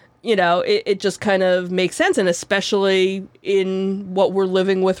 It just kind of makes sense. And especially in what we're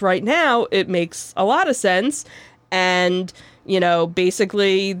living with right now, it makes a lot of sense. And,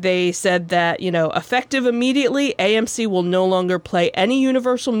 basically they said that, effective immediately, AMC will no longer play any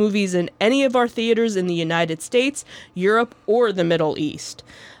Universal movies in any of our theaters in the United States, Europe, or the Middle East.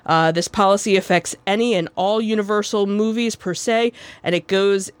 This policy affects any and all Universal movies per se, and it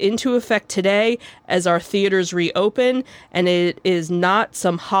goes into effect today as our theaters reopen, and it is not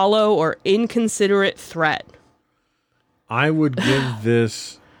some hollow or inconsiderate threat. I would give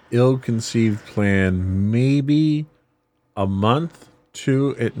this ill-conceived plan maybe a month,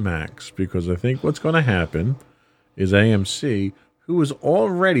 2 at max, because I think what's going to happen is AMC, who was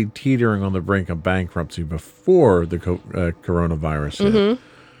already teetering on the brink of bankruptcy before the coronavirus hit,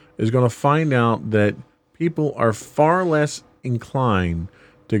 is going to find out that people are far less inclined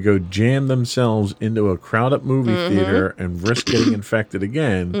to go jam themselves into a crowded movie theater and risk getting infected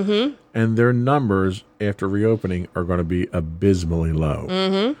again, and their numbers after reopening are going to be abysmally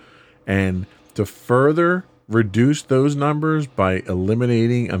low. And to further reduce those numbers by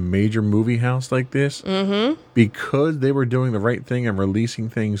eliminating a major movie house like this, because they were doing the right thing and releasing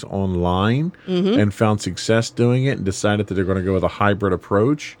things online and found success doing it and decided that they're going to go with a hybrid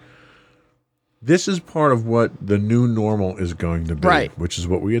approach. This is part of what the new normal is going to be, right, which is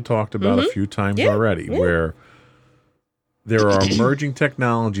what we had talked about a few times already, where there are emerging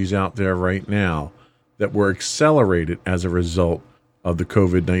technologies out there right now that were accelerated as a result of the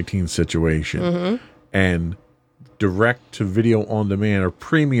COVID-19 situation. And direct to video on demand, or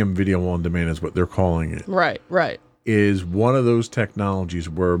premium video on demand is what they're calling it. Right. Is one of those technologies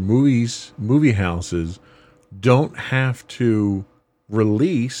where movie houses don't have to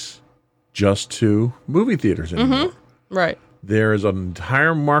release just to movie theaters anymore. Right. There is an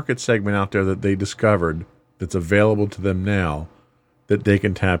entire market segment out there that they discovered that's available to them now that they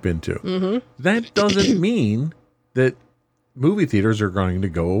can tap into. That doesn't mean that movie theaters are going to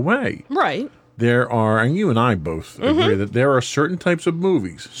go away. Right. There are, and you and I both agree that there are certain types of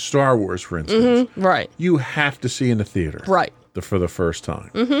movies, Star Wars, for instance, right, you have to see in the theater, right, for the first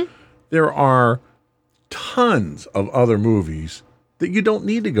time. There are tons of other movies that you don't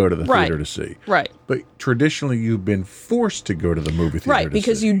need to go to the theater to see. Right. But traditionally, you've been forced to go to the movie theater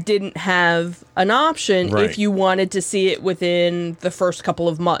because you didn't have an option if you wanted to see it within the first couple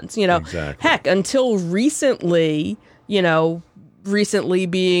of months. Exactly. Heck, until recently, recently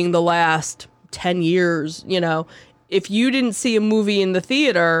being the last 10 years, if you didn't see a movie in the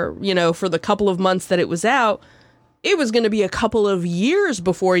theater, for the couple of months that it was out, it was going to be a couple of years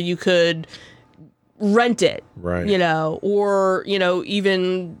before you could rent it, right? Or,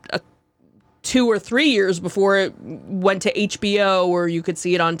 even 2 or 3 years before it went to HBO or you could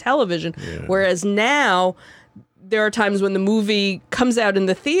see it on television. Yeah. Whereas now there are times when the movie comes out in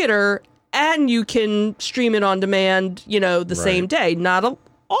the theater and you can stream it on demand, the same day. Not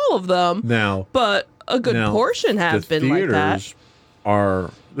all of them, but a good portion have been like that.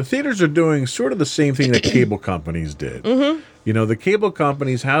 The theaters are doing sort of the same thing that cable companies did. You know, the cable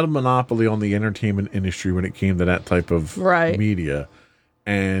companies had a monopoly on the entertainment industry when it came to that type of Right. media,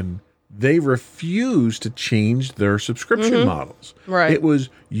 and they refused to change their subscription models. Right. It was,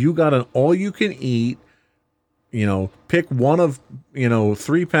 you got an all-you-can-eat, pick one of,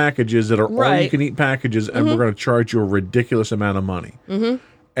 3 packages that are Right. all-you-can-eat packages, and we're going to charge you a ridiculous amount of money.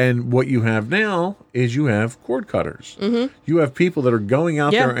 And what you have now is you have cord cutters. You have people that are going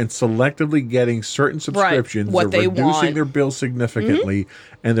out Yeah. there and selectively getting certain subscriptions. What they're they reducing want. their bill significantly,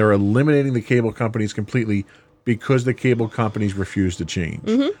 and they're eliminating the cable companies completely because the cable companies refuse to change.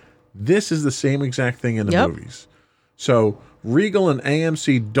 This is the same exact thing in the Yep. movies. So Regal and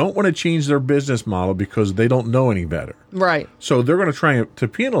AMC don't want to change their business model because they don't know any better. Right. So they're going to try to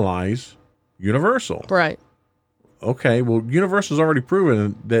penalize Universal. Right. Okay, well, Universal's already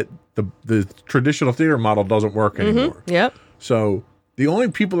proven that the traditional theater model doesn't work anymore. Yep. So the only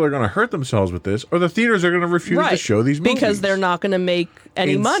people that are going to hurt themselves with this are the theaters that are going to refuse to Right. show these movies. Because they're not going to make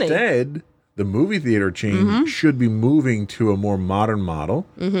any money. Instead, the movie theater chain should be moving to a more modern model.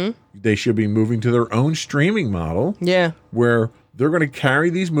 They should be moving to their own streaming model Yeah. where they're going to carry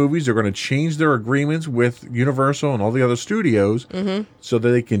these movies. They're going to change their agreements with Universal and all the other studios so that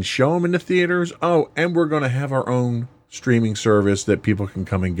they can show them in the theaters. Oh, and we're going to have our own streaming service that people can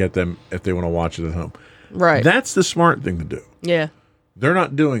come and get them if they want to watch it at home. Right. That's the smart thing to do. Yeah. They're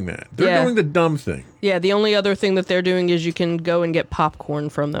not doing that. They're Yeah. doing the dumb thing. Yeah, the only other thing that they're doing is you can go and get popcorn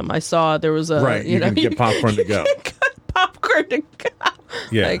from them. I saw there was a Right. You can get popcorn to go. popcorn to go.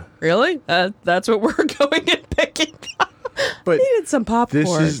 Yeah. Like, really? That's what we're going and picking up. But Needed some popcorn.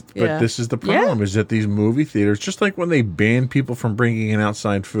 this is the problem is that these movie theaters, just like when they ban people from bringing in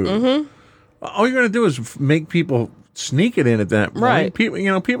outside food, all you're going to do is make people sneak it in at that point. Right.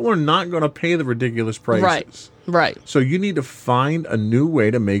 People are not going to pay the ridiculous prices. Right. So you need to find a new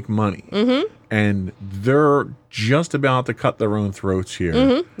way to make money. And they're just about to cut their own throats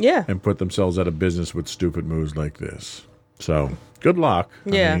here Yeah. and put themselves out of business with stupid moves like this. So good luck.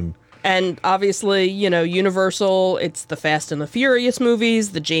 Yeah. I mean, and obviously, Universal, it's the Fast and the Furious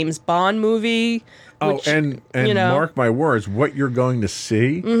movies, the James Bond movie. Which, and mark my words, what you're going to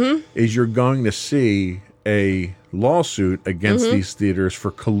see is you're going to see a lawsuit against these theaters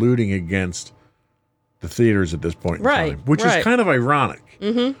for colluding against the theaters at this point in Right, time, which right. is kind of ironic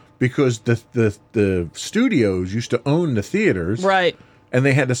because the studios used to own the theaters, Right. and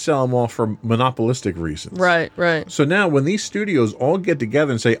they had to sell them off for monopolistic reasons. Right. So now when these studios all get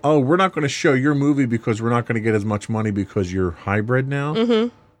together and say, oh, we're not going to show your movie because we're not going to get as much money because you're hybrid now,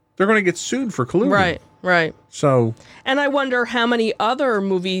 they're going to get sued for colluding. Right. So, And I wonder how many other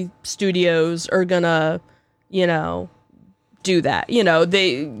movie studios are gonna, do that.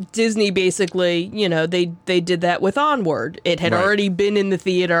 Disney basically, they did that with Onward. It had Right. already been in the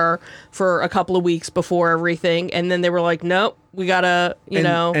theater for a couple of weeks before everything, and then they were like, nope, we gotta,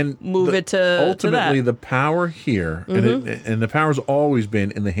 move it to ultimately to that. the power here, and the power's always been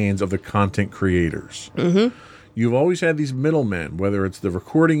in the hands of the content creators. You've always had these middlemen, whether it's the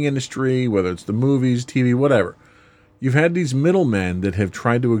recording industry, whether it's the movies, TV, whatever. You've had these middlemen that have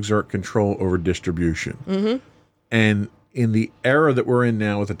tried to exert control over distribution. And in the era that we're in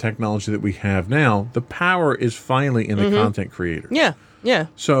now with the technology that we have now, the power is finally in the content creators. Yeah.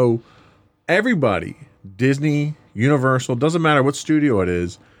 So everybody, Disney, Universal, doesn't matter what studio it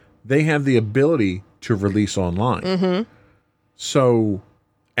is, they have the ability to release online. So,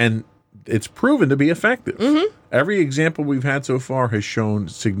 and it's proven to be effective. Every example we've had so far has shown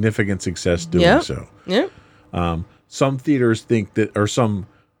significant success doing so. Yeah. Some theaters think that, or some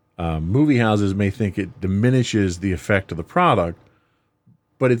movie houses may think it diminishes the effect of the product,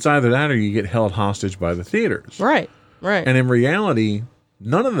 but it's either that or you get held hostage by the theaters. Right. And in reality,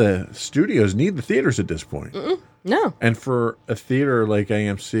 none of the studios need the theaters at this point. No. And for a theater like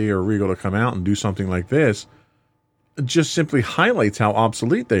AMC or Regal to come out and do something like this, it just simply highlights how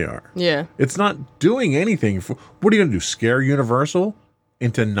obsolete they are. Yeah. It's not doing anything. What are you going to do? Scare Universal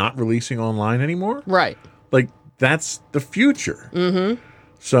into not releasing online anymore? Right. Like, that's the future.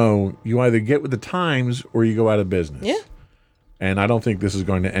 So you either get with the times or you go out of business. Yeah. And I don't think this is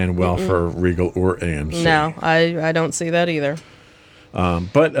going to end well for Regal or AMC. No, I don't see that either.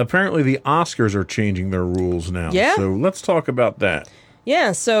 But apparently the Oscars are changing their rules now. Yeah. So let's talk about that.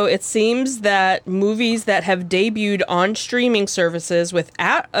 Yeah, so it seems that movies that have debuted on streaming services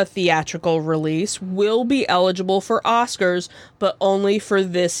without a theatrical release will be eligible for Oscars, but only for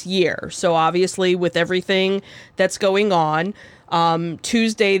this year. So obviously, with everything that's going on,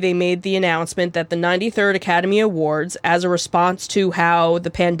 Tuesday they made the announcement that the 93rd Academy Awards, as a response to how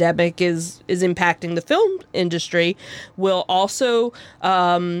the pandemic is impacting the film industry, will also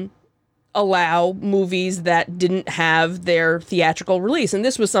allow movies that didn't have their theatrical release. And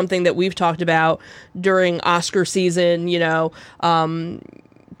this was something that we've talked about during Oscar season, because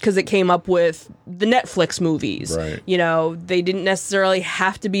it came up with the Netflix movies. Right. They didn't necessarily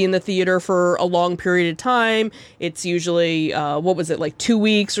have to be in the theater for a long period of time. It's usually, 2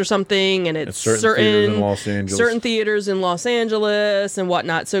 weeks or something, and it's certain theaters in Los Angeles. Certain theaters in Los Angeles and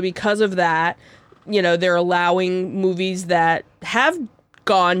whatnot. So because of that, they're allowing movies that have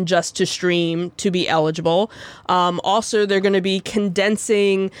gone just to stream to be eligible. Also, they're going to be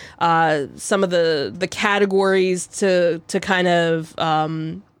condensing some of the categories to kind of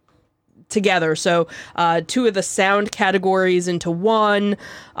together. So 2 of the sound categories into one,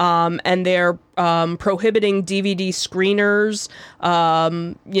 and they're prohibiting DVD screeners,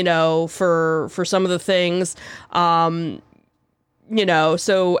 for some of the things.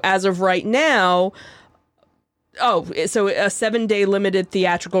 So as of right now, so a 7-day limited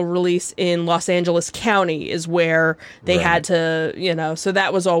theatrical release in Los Angeles County is where they had to, so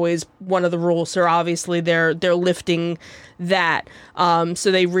that was always one of the rules. So obviously they're lifting that.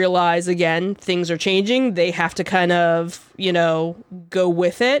 So they realize, again, things are changing. They have to kind of, go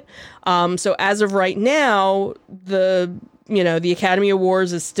with it. So as of right now, the Academy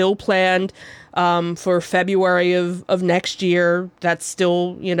Awards is still planned for February of next year. That's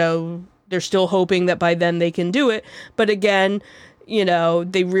still, they're still hoping that by then they can do it. But again,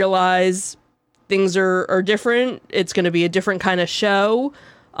 they realize things are different. It's going to be a different kind of show.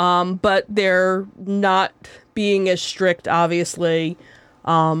 But they're not being as strict, obviously,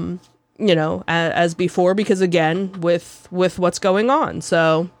 as before, because again, with what's going on.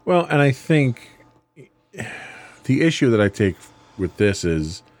 So, well, and I think the issue that I take with this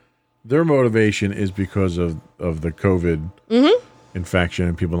is their motivation is because of the COVID infection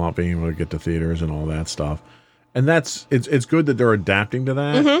and people not being able to get to theaters and all that stuff. And it's good that they're adapting to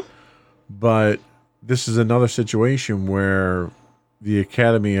that. But this is another situation where the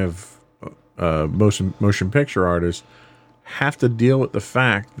Academy of Motion Picture Artists have to deal with the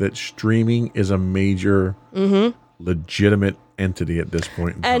fact that streaming is a major legitimate entity at this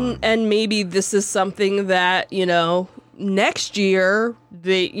point in time. And maybe this is something that, next year,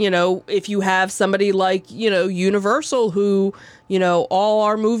 if you have somebody like, Universal who, all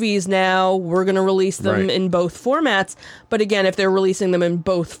our movies now, we're going to release them in both formats. But again, if they're releasing them in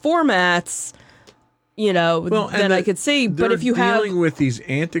both formats, then I could see. But if you have dealing with these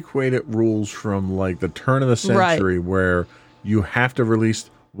antiquated rules from like the turn of the century where you have to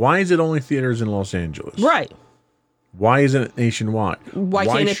release, why is it only theaters in Los Angeles? Right. Why isn't it nationwide? Why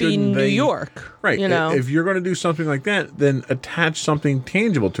can't it be New York? Right. If you're going to do something like that, then attach something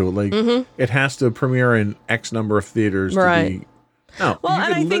tangible to it. Like it has to premiere in X number of theaters to be. No, well,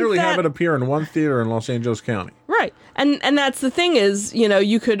 you could literally have it appear in one theater in Los Angeles County. Right. And that's the thing is,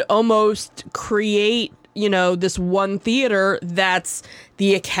 you could almost create, this one theater that's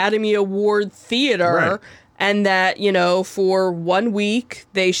the Academy Award theater. Right. And that, for 1 week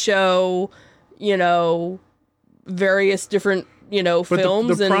they show, various different, films.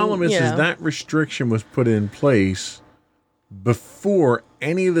 But the problem is that restriction was put in place before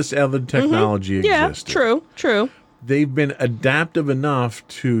any of this other technology existed. Yeah, true. They've been adaptive enough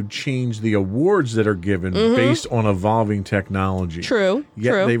to change the awards that are given based on evolving technology. True.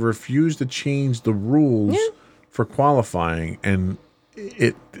 Yet they refuse to change the rules for qualifying. And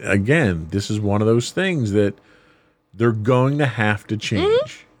this is one of those things that they're going to have to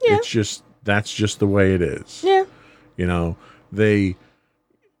change. Yeah. That's just the way it is. Yeah. They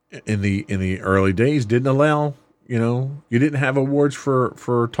in the early days didn't allow, you didn't have awards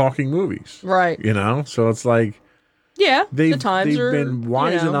for talking movies. Right. So it's like they've been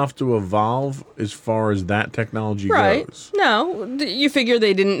wise enough to evolve as far as that technology goes. No, you figure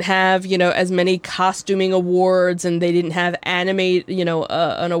they didn't have, as many costuming awards, and they didn't have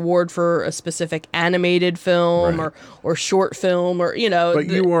an award for a specific animated film or short film or, But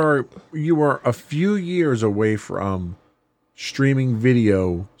you are a few years away from streaming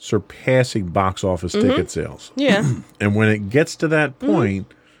video surpassing box office ticket sales. Yeah. And when it gets to that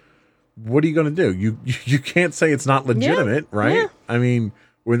point, what are you going to do? You can't say it's not legitimate, right? Yeah. I mean,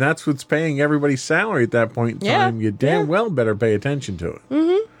 when that's what's paying everybody's salary at that point in time, you damn well better pay attention to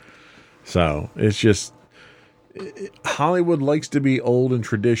it. So it's just Hollywood likes to be old and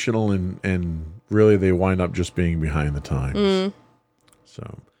traditional, and really they wind up just being behind the times.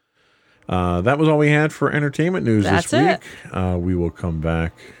 So that was all we had for entertainment news this week. We will come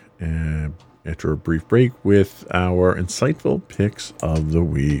back after a brief break with our insightful picks of the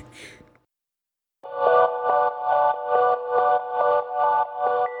week.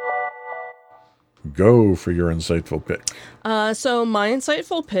 Go for your insightful pick. So my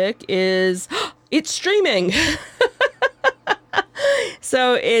insightful pick is it's streaming.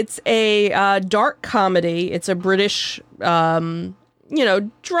 So it's a dark comedy. It's a British, drama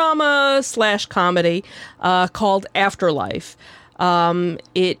 / comedy called Afterlife.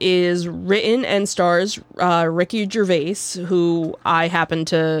 It is written and stars Ricky Gervais, who I happen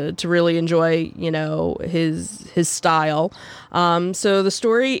to really enjoy, his style. So the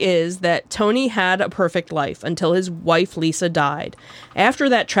story is that Tony had a perfect life until his wife Lisa died. After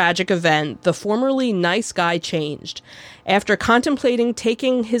that tragic event, the formerly nice guy changed. After contemplating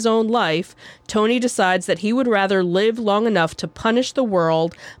taking his own life, Tony decides that he would rather live long enough to punish the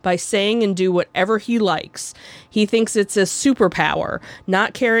world by saying and do whatever he likes. He thinks it's a superpower,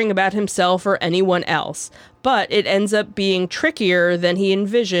 not caring about himself or anyone else. But it ends up being trickier than he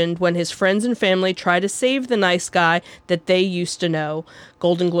envisioned when his friends and family try to save the nice guy that they used to know.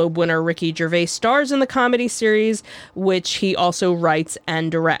 Golden Globe winner Ricky Gervais stars in the comedy series, which he also writes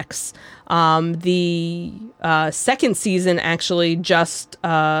and directs. The second season actually just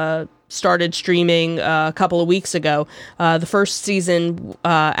started streaming a couple of weeks ago. The first season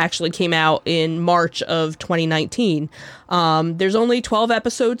actually came out in March of 2019. There's only 12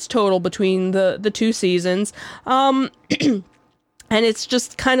 episodes total between the two seasons. And it's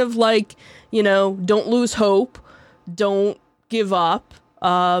just kind of like, don't lose hope. Don't give up.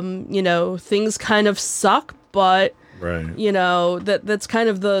 Things kind of suck, but right. That's kind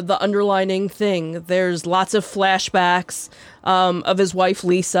of the underlining thing. There's lots of flashbacks of his wife,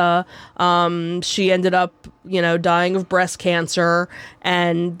 Lisa. She ended up, dying of breast cancer.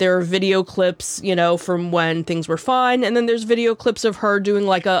 And there are video clips, from when things were fine. And then there's video clips of her doing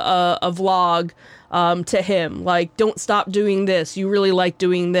like a vlog to him, like, don't stop doing this. You really like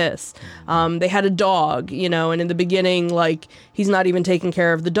doing this. They had a dog, and in the beginning, like, he's not even taking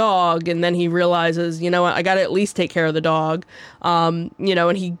care of the dog. And then he realizes, I got to at least take care of the dog. And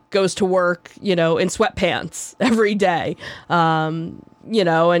he goes to work, in sweatpants every day.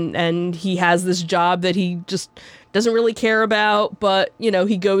 And he has this job that he just doesn't really care about, but,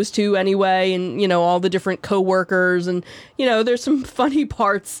 he goes to anyway, and, all the different coworkers, and, there's some funny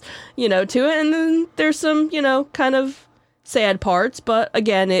parts, to it, and then there's some, kind of sad parts, but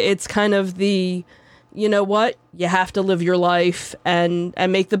again, it's kind of the, what, you have to live your life and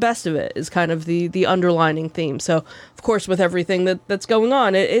make the best of it is kind of the underlining theme. So, of course, with everything that's going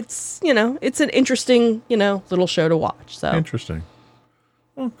on, it's an interesting, little show to watch. So interesting.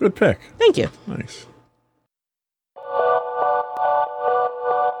 Well, good pick. Thank you. Nice.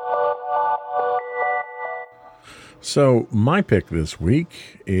 So my pick this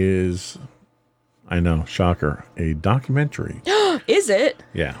week is, I know, shocker, a documentary. Is it?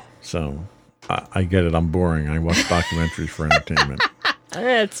 Yeah. So I get it. I'm boring. I watch documentaries for entertainment.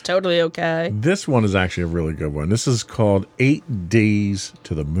 It's totally okay. This one is actually a really good one. This is called 8 Days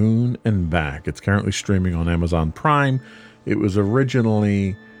to the Moon and Back. It's currently streaming on Amazon Prime. It was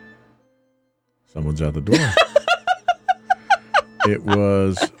originally... Someone's out the door. It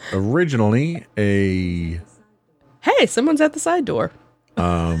was originally a... Hey, someone's at the side door.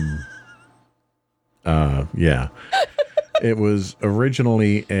 Yeah. It was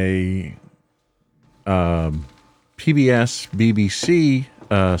originally a PBS BBC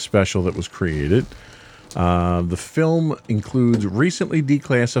special that was created. The film includes recently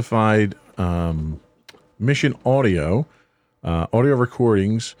declassified mission audio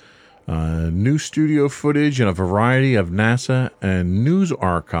recordings, new studio footage, and a variety of NASA and news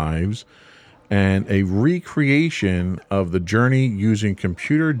archives, and a recreation of the journey using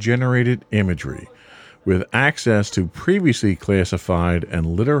computer-generated imagery, with access to previously classified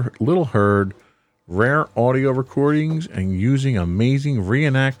and little heard rare audio recordings, and using amazing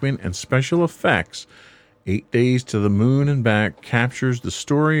reenactment and special effects. 8 Days to the Moon and Back captures the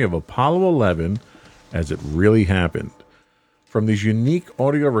story of Apollo 11 as it really happened. From these unique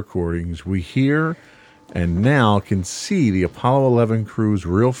audio recordings, we hear and now can see the Apollo 11 crew's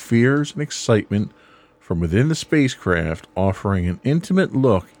real fears and excitement from within the spacecraft, offering an intimate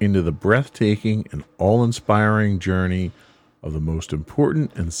look into the breathtaking and awe-inspiring journey of the most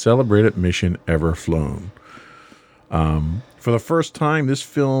important and celebrated mission ever flown. For the first time, this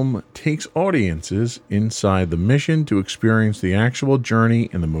film takes audiences inside the mission to experience the actual journey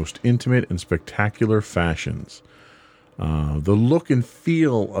in the most intimate and spectacular fashions. The look and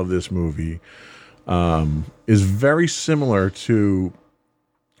feel of this movie is very similar to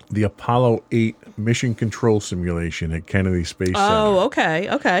the Apollo 8 mission control simulation at Kennedy Space Center. Oh,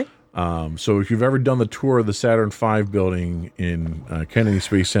 okay. So if you've ever done the tour of the Saturn V building in Kennedy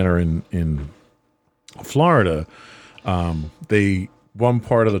Space Center in Florida, they one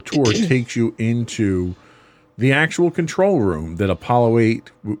part of the tour takes you into the actual control room that Apollo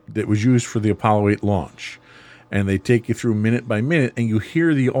 8 that was used for the Apollo 8 launch. And they take you through minute by minute, and you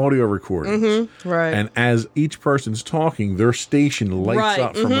hear the audio recordings. Right. And as each person's talking, their station lights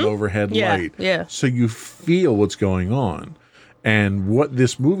up from an overhead light. Yeah. So you feel what's going on. And what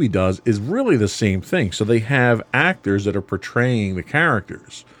this movie does is really the same thing. So they have actors that are portraying the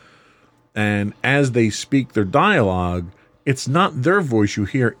characters. And as they speak their dialogue, it's not their voice you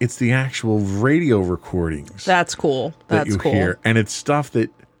hear, it's the actual radio recordings. That's cool. That's cool. Hear. And it's stuff that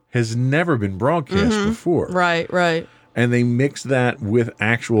has never been broadcast before. Right. And they mix that with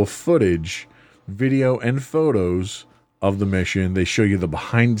actual footage, video and photos of the mission. They show you the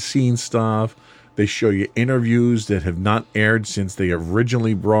behind-the-scenes stuff. They show you interviews that have not aired since they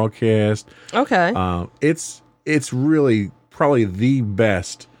originally broadcast. Okay. It's really probably the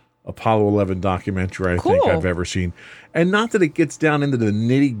best Apollo 11 documentary I think I've ever seen. And not that it gets down into the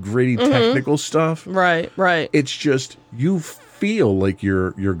nitty-gritty technical stuff. Right. It's just you feel like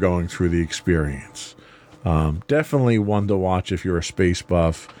you're going through the experience. Definitely one to watch if you're a space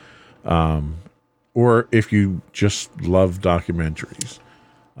buff, or if you just love documentaries.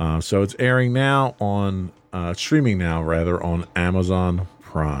 So it's airing now on streaming now rather on Amazon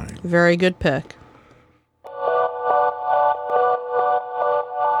Prime. Very good pick.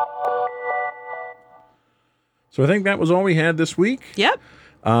 So I think that was all we had this week. Yep.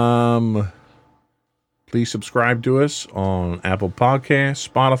 Please subscribe to us on Apple Podcasts,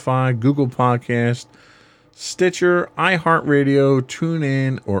 Spotify, Google Podcasts, Stitcher, iHeartRadio,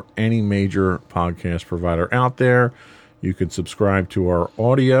 TuneIn, or any major podcast provider out there. You can subscribe to our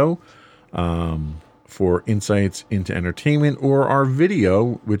audio for insights into entertainment, or our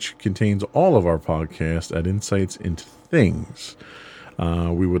video, which contains all of our podcasts at Insights into Things.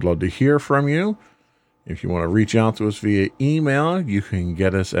 We would love to hear from you. If you want to reach out to us via email, you can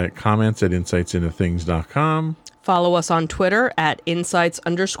get us at comments@insightsintothings.com. Follow us on Twitter at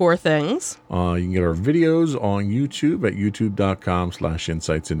insights_things. You can get our videos on YouTube at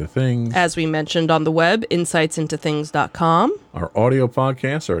youtube.com/insightsintothings. As we mentioned on the web, insightsintothings.com. Our audio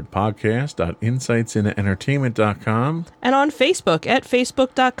podcasts are at podcast.insightsintoentertainment.com. And on Facebook at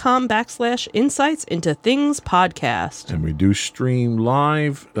facebook.com/insightsintothingspodcast. And we do stream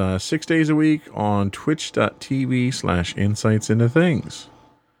live 6 days a week on twitch.tv/insightsintothings.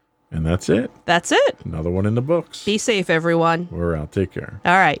 And that's it. That's it. Another one in the books. Be safe, everyone. We're out. Take care.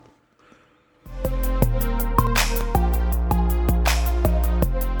 All right.